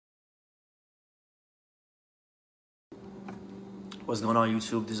What's going on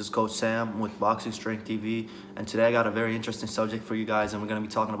YouTube? This is Coach Sam with Boxing Strength TV, and today I got a very interesting subject for you guys, and we're going to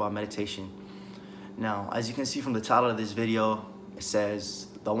be talking about meditation. Now, as you can see from the title of this video, it says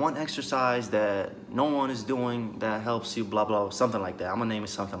the one exercise that no one is doing that helps you blah blah, something like that. I'm gonna name it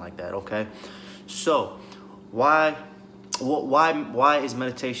something like that, okay? So why is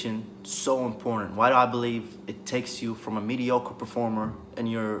meditation so important? Why do I believe it takes you from a mediocre performer in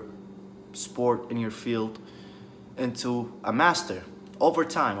your sport, in your field, into a master over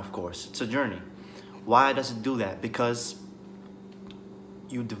time? Of course, it's a journey. Why does it do that? Because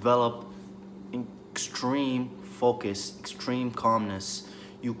you develop extreme focus, extreme calmness.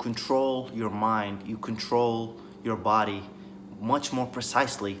 You control your mind, you control your body much more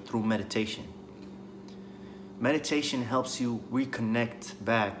precisely through meditation. Meditation helps you reconnect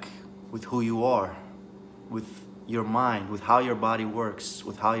back with who you are, with your mind, with how your body works,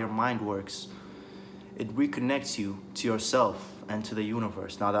 with how your mind works. It reconnects you to yourself and to the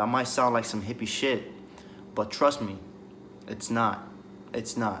universe. Now that might sound like some hippie shit, but trust me, it's not.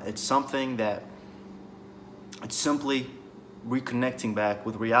 It's not. It's something that, it's simply reconnecting back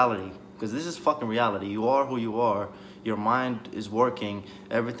with reality. Because this is fucking reality. You are who you are. Your mind is working.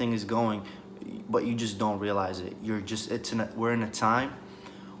 Everything is going, but you just don't realize it. We're in a time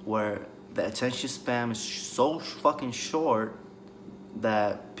where the attention span is so fucking short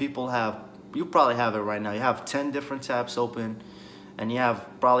that people have, you probably have it right now. You have 10 different tabs open, and you have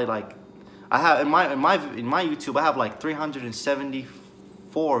probably like, I have in my YouTube, I have like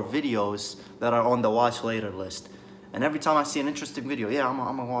 374 videos that are on the watch later list. And every time I see an interesting video, yeah, I'm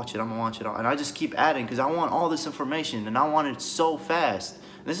gonna watch it, and I just keep adding because I want all this information and I want it so fast.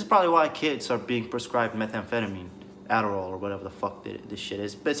 And this is probably why kids are being prescribed methamphetamine, Adderall, or whatever the fuck this shit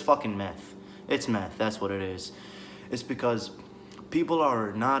is. It's fucking meth. It's meth. That's what it is. It's because people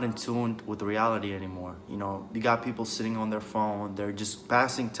are not in tune with reality anymore. You know, you got people sitting on their phone. They're just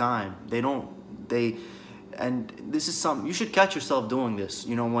passing time. And this is something, you should catch yourself doing this.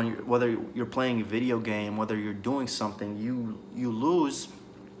 You know, whether you're playing a video game, whether you're doing something, you lose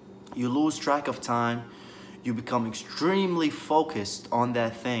track of time. You become extremely focused on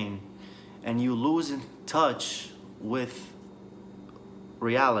that thing, and you lose in touch with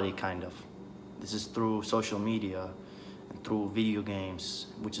reality, kind of. This is through social media and through video games,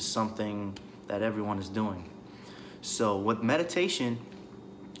 which is something that everyone is doing. So with meditation,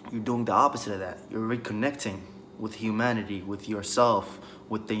 you're doing the opposite of that. You're reconnecting with humanity, with yourself,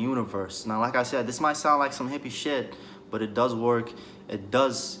 with the universe. Now, like I said, this might sound like some hippie shit, but it does work. It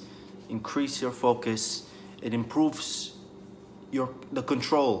does increase your focus. It improves the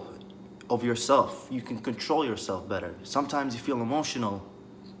control of yourself. You can control yourself better. Sometimes you feel emotional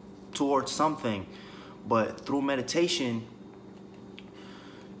towards something, but through meditation,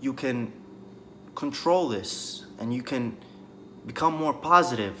 you can control this, and you can become more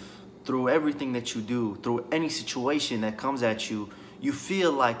positive through everything that you do, through any situation that comes at you. You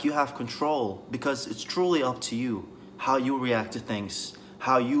feel like you have control because it's truly up to you how you react to things,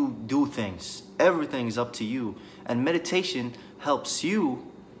 how you do things. Everything is up to you. And meditation helps you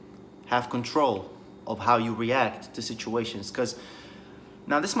have control of how you react to situations. Because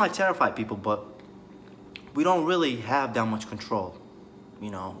now this might terrify people, but we don't really have that much control.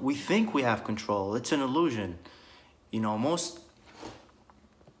 You know, we think we have control. It's an illusion. You know,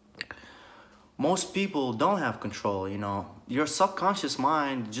 most people don't have control. You know, your subconscious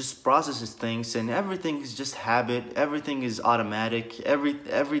mind just processes things, and everything is just habit. Everything is automatic.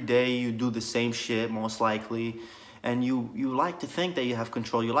 Every day you do the same shit, most likely, and you like to think that you have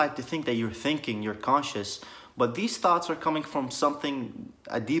control. You like to think that you're thinking, you're conscious, but these thoughts are coming from something,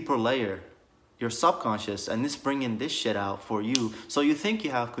 a deeper layer, your subconscious, and it's bringing this shit out for you. So you think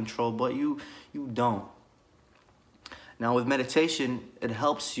you have control, but you don't. Now with meditation, it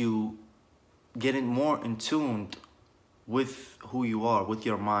helps you getting more in tune with who you are, with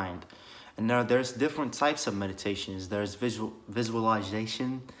your mind. And there's different types of meditations. There's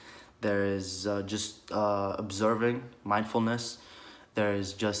visualization. There is just observing, mindfulness. There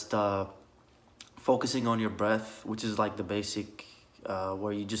is just focusing on your breath, which is like the basic,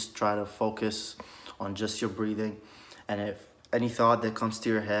 where you just try to focus on just your breathing. And if any thought that comes to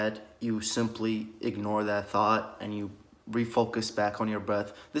your head, you simply ignore that thought and you refocus back on your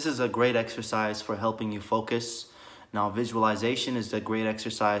breath. This is a great exercise for helping you focus. Now, visualization is a great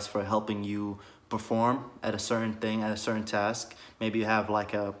exercise for helping you perform at a certain thing, at a certain task. Maybe you have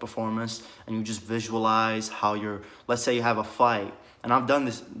like a performance and you just visualize how let's say you have a fight, and I've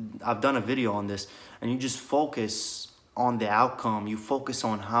done a video on this, and you just focus on the outcome. You focus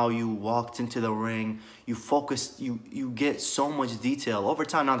on how you walked into the ring. You focus, you get so much detail over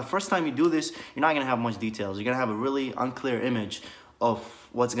time. Now, the first time you do this, you're not gonna have much details. You're gonna have a really unclear image of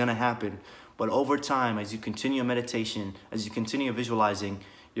what's gonna happen. But over time, as you continue meditation, as you continue visualizing,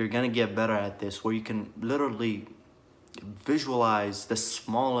 you're gonna get better at this, where you can literally visualize the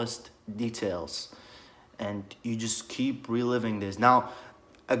smallest details, and you just keep reliving this. Now,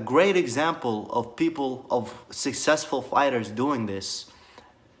 a great example of people, of successful fighters doing this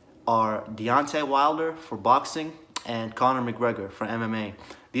are Deontay Wilder for boxing and Conor McGregor for MMA.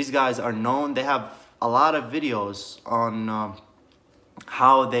 These guys are known, they have a lot of videos on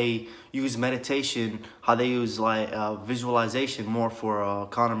how they use meditation, how they use like visualization more for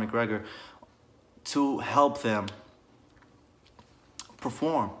Conor McGregor to help them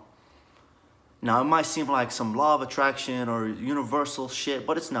perform. Now, it might seem like some law of attraction or universal shit,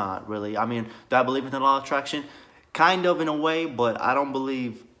 but it's not really. I mean, do I believe in the law of attraction? Kind of in a way, but I don't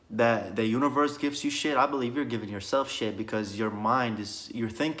believe that the universe gives you shit. I believe you're giving yourself shit, because your mind is, you're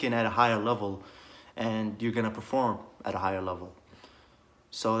thinking at a higher level and you're gonna perform at a higher level.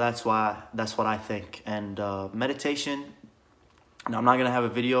 So that's what I think. And meditation, and I'm not gonna have a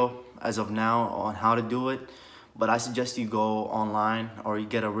video as of now on how to do it, but I suggest you go online or you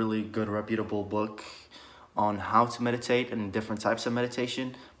get a really good reputable book on how to meditate and different types of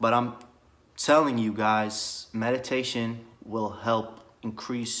meditation. But I'm telling you guys, meditation will help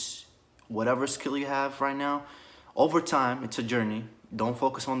increase whatever skill you have right now. Over time, it's a journey. Don't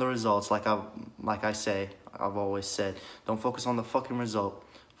focus on the results, like I've always said. Don't focus on the fucking result.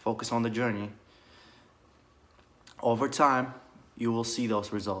 Focus on the journey. Over time, you will see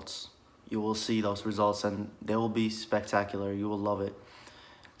those results. You will see those results, and they will be spectacular. You will love it.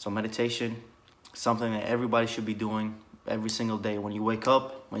 So meditation, something that everybody should be doing every single day. When you wake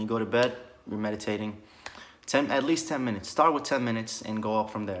up, when you go to bed, you're meditating. At least 10 minutes. Start with 10 minutes and go up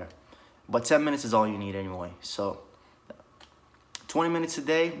from there. But 10 minutes is all you need anyway. So 20 minutes a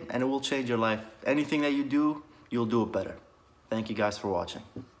day, and it will change your life. Anything that you do, you'll do it better. Thank you guys for watching.